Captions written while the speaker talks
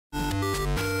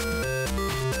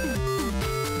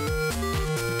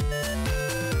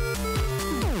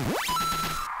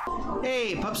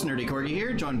pups, NerdiCorgi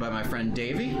here, joined by my friend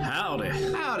Davy. Howdy.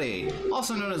 Howdy,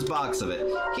 also known as Box of It.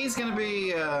 He's gonna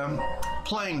be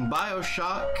playing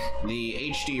Bioshock,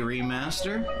 the HD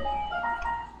remaster.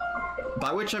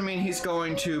 By which I mean he's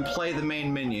going to play the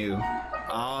main menu.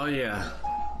 Oh yeah.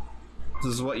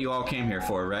 This is what you all came here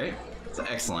for, right? It's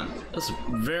excellent. That's a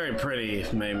very pretty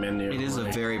main menu. It is a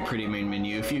very pretty main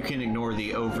menu, if you can ignore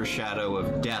the overshadow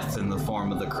of death in the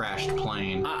form of the crashed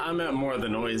plane. I meant more the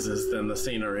noises than the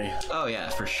scenery. Oh yeah,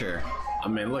 for sure. I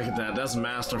mean, look at that. That's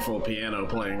masterful piano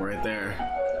playing right there.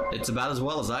 It's about as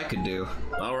well as I could do.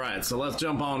 Alright, so let's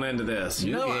jump on into this.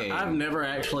 You know, I've never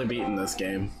actually beaten this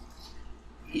game.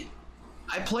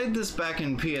 I played this back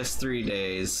in PS3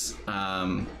 days.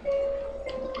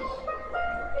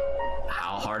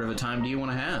 How hard of a time do you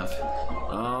want to have?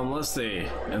 Let's see.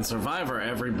 In Survivor,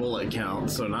 every bullet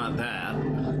counts, so not that.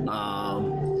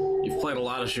 You've played a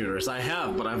lot of shooters. I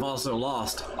have, but I've also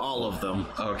lost all of them.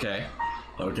 Okay.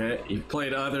 Okay, you've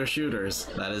played other shooters.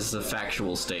 That is a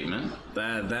factual statement.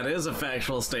 That is a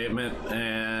factual statement,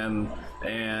 and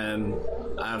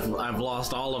I've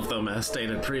lost all of them as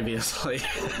stated previously.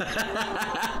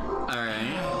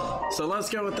 Alright. So let's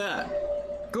go with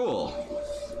that. Cool.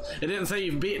 It didn't say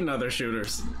you've beaten other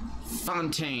shooters.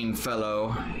 Fontaine, fellow.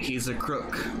 He's a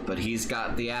crook, but he's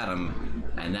got the atom,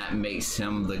 and that makes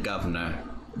him the governor.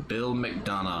 Bill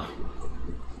McDonough.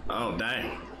 Oh,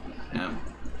 dang. Yeah.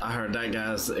 I heard that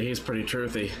he's pretty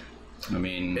truthy. I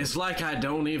mean... It's like I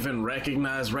don't even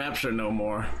recognize Rapture no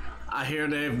more. I hear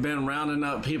they've been rounding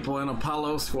up people in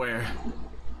Apollo Square.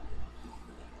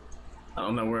 I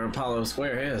don't know where Apollo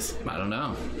Square is. I don't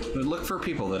know. Look for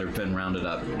people that have been rounded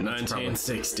up.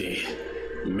 1960.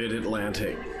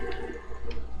 Mid-Atlantic.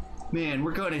 Man,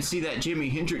 we're going to see that Jimi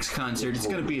Hendrix concert. It's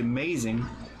going to be amazing.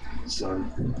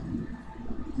 Son,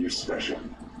 you're special.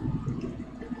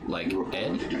 Like You're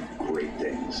going to Ed? do great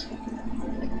things.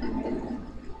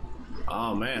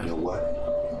 Oh, man. You know what?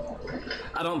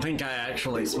 I don't think I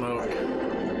actually smoke.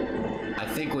 I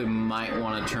think we might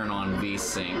want to turn on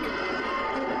VSync.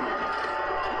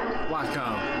 Why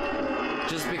come?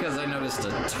 Just because I noticed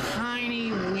a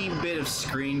tiny wee bit of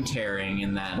screen tearing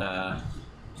in that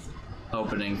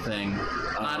opening thing.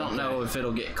 I don't know if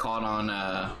it'll get caught on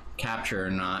capture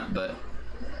or not, but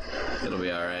it'll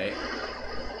be alright.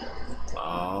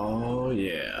 Oh,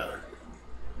 yeah.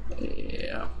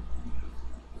 Yeah.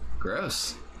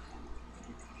 Gross.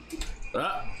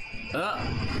 What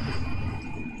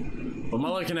am I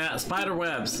looking at? Spider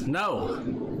webs. No.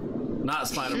 Not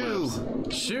spider webs.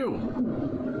 Shoe.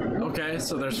 Okay,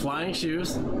 so there's flying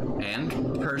shoes. And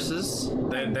purses.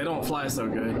 They don't fly so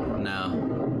good.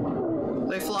 No.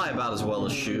 They fly about as well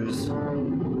as shoes.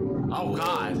 Oh,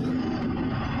 God.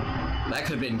 That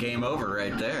could have been game over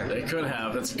right there. They could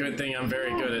have. It's a good thing I'm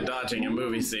very good at dodging in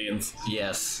movie scenes.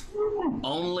 Yes.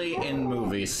 Only in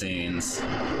movie scenes.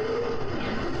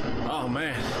 Oh,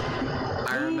 man.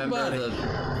 I remember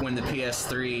when the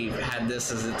PS3 had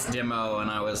this as its demo,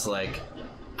 and I was like,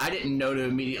 I didn't know to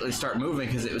immediately start moving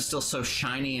because it was still so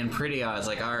shiny and pretty. I was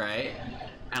like, all right.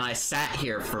 And I sat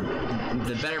here for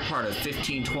the better part of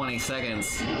 15-20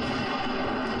 seconds.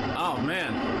 Oh,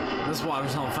 man. This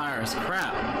water's on fire as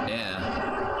crap. Yeah.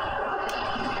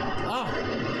 Oh.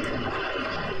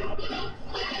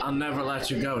 I'll never let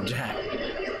you go, Jack.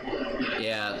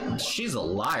 Yeah, she's a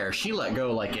liar. She let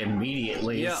go, like,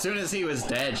 immediately. Yep. As soon as he was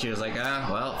dead, she was like,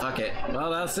 well, fuck it. Well,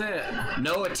 that's it.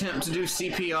 No attempt to do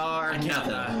CPR,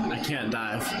 nothing. I can't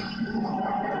dive.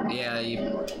 Yeah,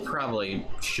 you probably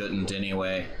shouldn't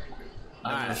anyway.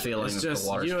 I have a feeling it's that just the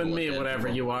water's you and full of me, dead whatever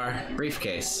people. you are.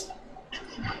 Briefcase.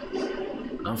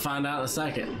 I'll find out in a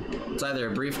second. It's either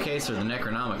a briefcase or the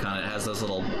Necronomicon. It has those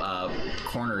little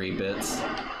cornery bits.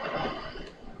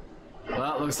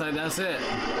 Well, looks like that's it.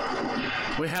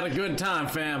 We had a good time,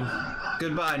 fam.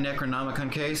 Goodbye,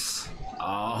 Necronomicon case.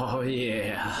 Oh,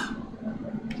 yeah.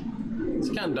 It's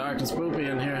kind of dark and spoopy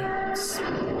in here. It's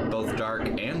both dark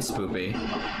and spoopy.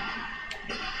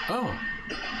 Oh.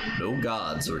 No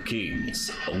gods or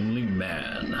kings, only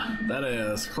man. That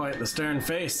is quite the stern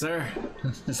face, sir.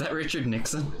 Is that Richard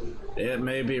Nixon? It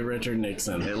may be Richard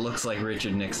Nixon. It looks like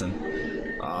Richard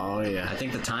Nixon. Oh, yeah. I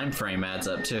think the time frame adds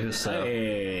up too, so...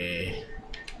 Hey.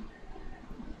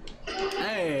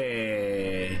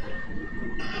 Hey.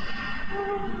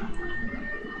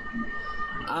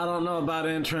 I don't know about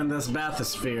entering this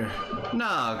bathysphere.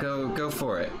 No, go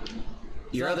for it.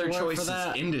 Your other choice is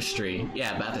that? industry.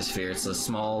 Yeah, bathysphere. It's a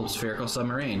small spherical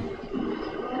submarine.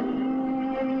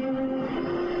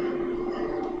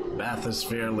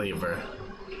 Bathysphere lever.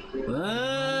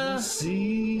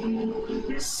 See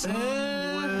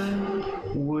somewhere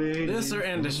This or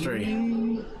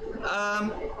industry?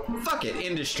 Fuck it,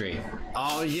 industry.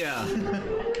 Oh, yeah.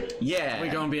 Yeah. We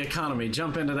gonna be economy.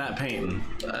 Jump into that painting.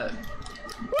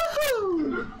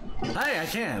 Woohoo! Hey, I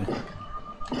can.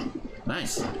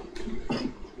 Nice.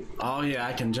 Oh, yeah,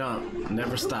 I can jump.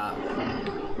 Never stop.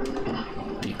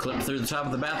 You clip through the top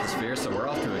of the bathysphere, so we're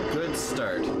off to a good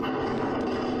start.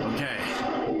 Okay.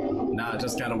 Now I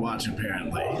just gotta watch,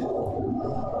 apparently.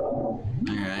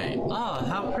 Alright. Oh,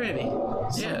 how pretty.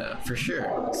 Yeah, for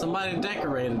sure. Somebody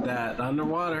decorated that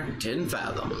underwater. 10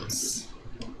 fathoms.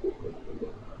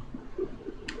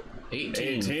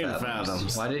 18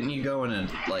 fathoms. Why didn't you go in a,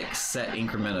 like, set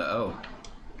increment of...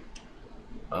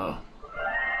 Oh.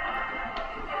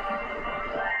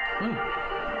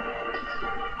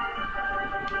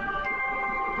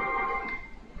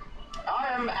 I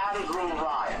am Andrew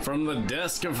Ryan. From the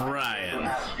desk of To Ryan.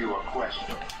 ask you a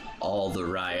question. All the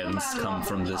Ryans come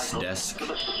from this desk. To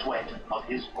the sweat of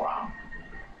his brow.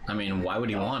 I mean, why would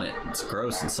he want it? It's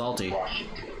gross and salty.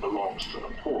 Washington belongs to the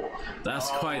poor.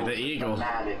 That's quite the eagle. The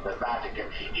man in the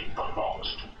Vatican, it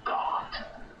belongs to God.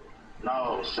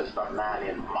 No, says the man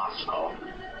in Moscow,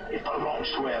 it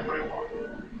belongs to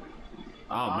everyone.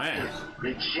 Oh, man. I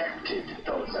rejected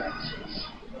those answers.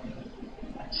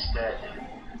 Instead,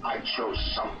 I chose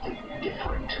something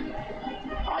different.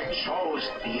 I chose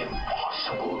the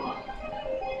impossible.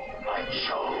 I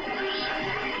chose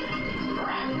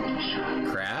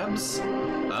rapture. Crabs?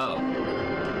 Oh.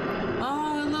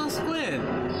 Oh, no squid.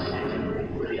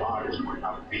 Where the artist would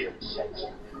not feel sense,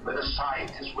 where the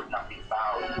scientist would not be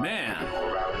bound. Man.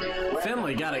 Morality.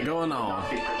 Finley got it going on.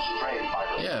 Be constrained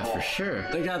by the Yeah, for sure.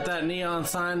 They got that neon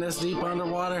sign this deep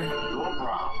underwater. Your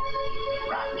brow,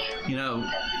 rapture. You know,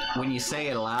 when you say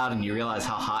it aloud and you realize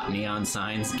how hot neon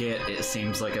signs get, it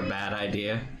seems like a bad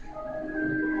idea.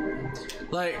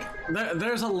 Like,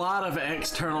 there's a lot of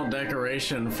external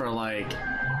decoration for, like,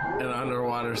 an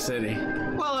underwater city.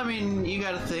 Well, I mean, you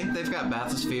gotta think, they've got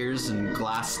bathyspheres and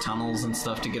glass tunnels and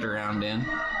stuff to get around in.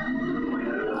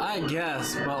 I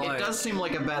guess, but, like... It does seem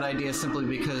like a bad idea simply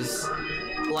because,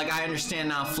 like, I understand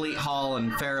now Fleet Hall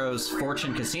and Pharaoh's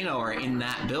Fortune Casino are in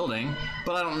that building,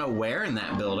 but I don't know where in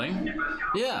that building.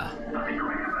 Yeah.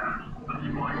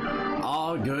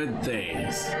 All good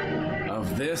things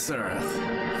of this earth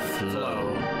flow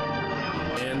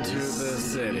into the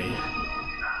city.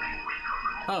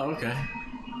 Oh, okay.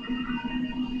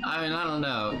 I mean, I don't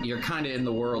know. You're kind of in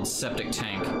the world's septic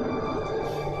tank.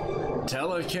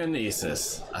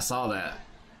 Telekinesis. I saw that.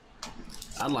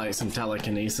 I'd like some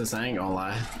telekinesis, I ain't gonna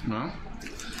lie. No?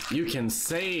 You can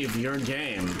save your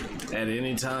game at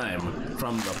any time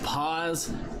from the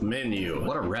pause menu.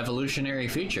 What a revolutionary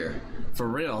feature. For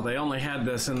real, they only had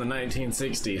this in the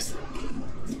 1960s.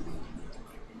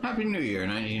 Happy New Year,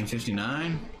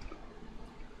 1959.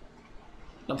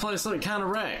 The place looked kind of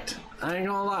wrecked. I ain't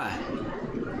gonna lie.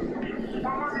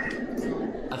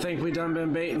 I think we done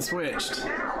been bait and switched.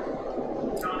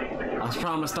 I was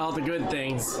promised all the good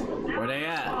things. Where they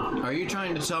at? Are you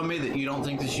trying to tell me that you don't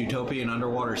think this utopian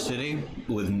underwater city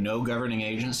with no governing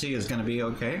agency is going to be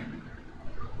okay?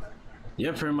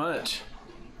 Yeah, pretty much.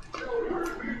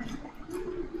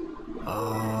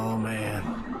 Oh, man.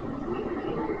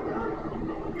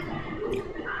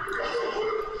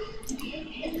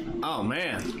 Oh,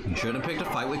 man. You should have picked a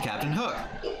fight with Captain Hook.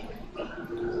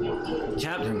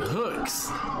 Captain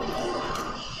Hooks.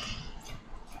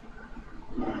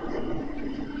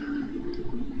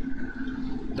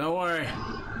 Don't worry.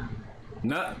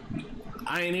 No,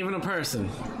 I ain't even a person.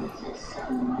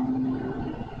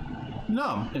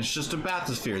 No, it's just a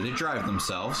bathysphere. They drive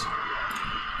themselves.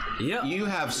 Yep. You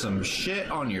have some shit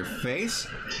on your face.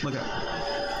 Look at.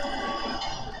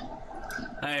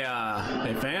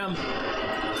 Hey, fam.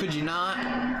 Could you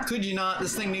not? Could you not?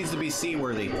 This thing needs to be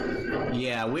seaworthy.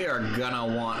 Yeah, we are gonna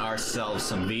want ourselves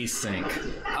some V-Sync.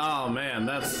 Oh man,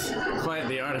 that's quite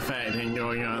the artifacting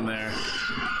going on there.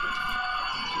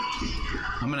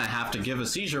 I'm gonna have to give a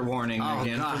seizure warning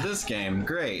again God. for this game.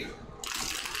 Great.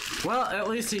 Well, at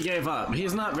least he gave up.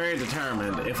 He's not very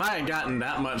determined. If I had gotten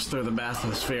that much through the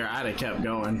bathysphere, I'd have kept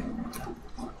going.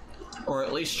 Or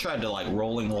at least tried to, like,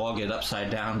 rolling log it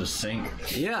upside down to sink.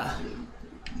 Yeah.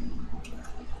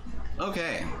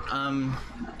 Okay,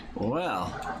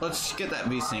 Well. let's get that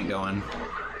V-Sync going.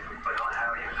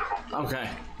 Okay.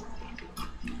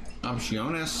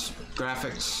 Opciones,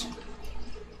 graphics.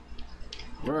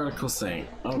 Vertical sync.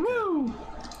 Okay. Woo!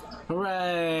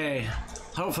 Hooray!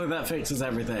 Hopefully that fixes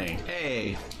everything.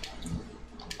 Hey.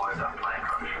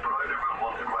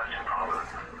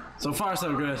 So far,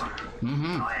 so good.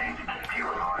 Mm-hmm.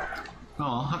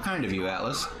 Oh, how kind of you,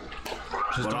 Atlas.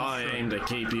 but I aim to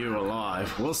keep you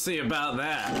alive. We'll see about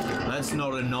that. That's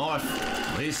not a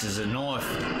knife. This is a knife.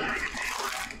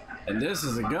 And this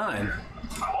is a gun.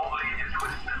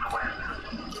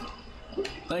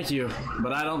 Thank you,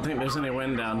 but I don't think there's any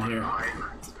wind down here.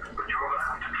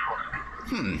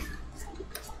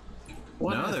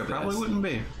 What No, is there this? probably wouldn't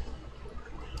be.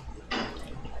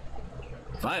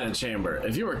 Vita chamber.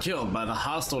 If you were killed by the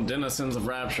hostile denizens of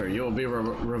Rapture, you will be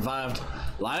revived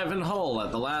live and whole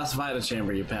at the last Vita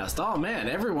chamber you passed. Oh man,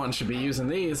 everyone should be using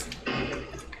these.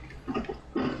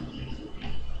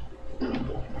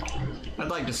 I'd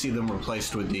like to see them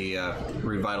replaced with the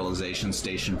revitalization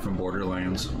station from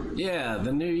Borderlands. Yeah,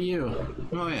 the new you.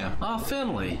 Oh yeah. Oh,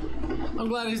 Finley. I'm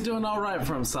glad he's doing all right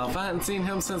for himself. I hadn't seen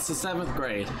him since the 7th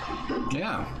grade.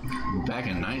 Yeah. Back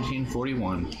in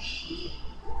 1941.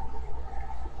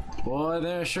 Boy,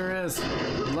 there sure is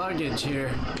luggage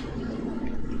here.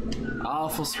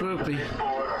 Awful spoopy.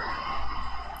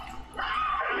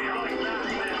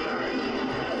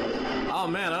 Oh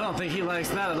man, I don't think he likes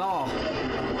that at all.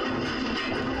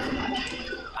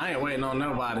 I ain't waiting on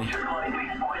nobody.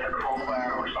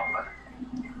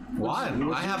 Why?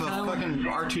 I have a fucking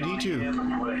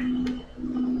R2D2.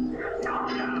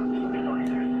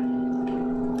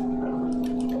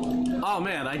 Oh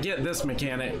man, I get this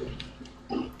mechanic.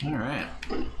 Alright.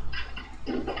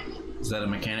 Is that a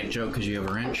mechanic joke because you have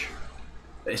a wrench?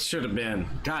 It should have been.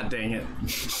 God dang it.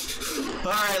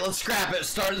 Alright, let's scrap it.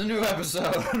 Start the new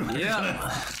episode. Yeah.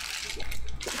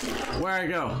 Where I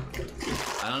go?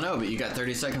 I don't know, but you got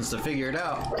 30 seconds to figure it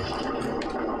out.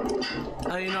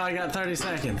 How do you know I got 30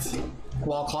 seconds?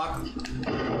 Wall clock.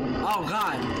 Oh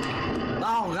god.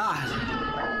 Oh god.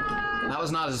 That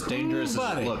was not as dangerous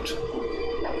as it looked.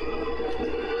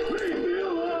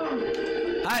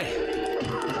 Hey!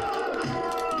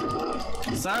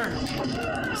 Sir?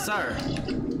 Sir?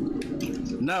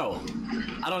 No.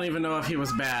 I don't even know if he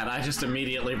was bad. I just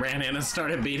immediately ran in and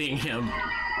started beating him.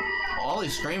 All he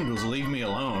screamed was, "Leave me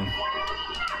alone."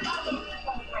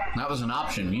 That was an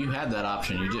option. You had that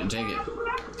option. You didn't take it.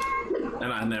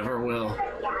 And I never will.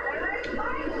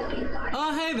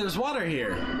 Oh, hey, there's water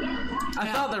here. I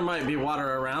thought there might be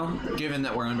water around. Given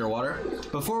that we're underwater.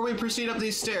 Before we proceed up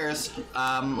these stairs,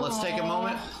 let's take a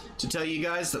moment to tell you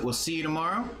guys that we'll see you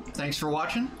tomorrow. Thanks for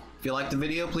watching. If you liked the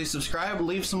video, please subscribe.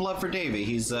 Leave some love for Davy.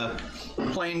 He's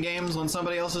playing games on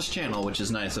somebody else's channel, which is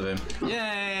nice of him.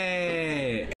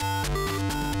 Yay!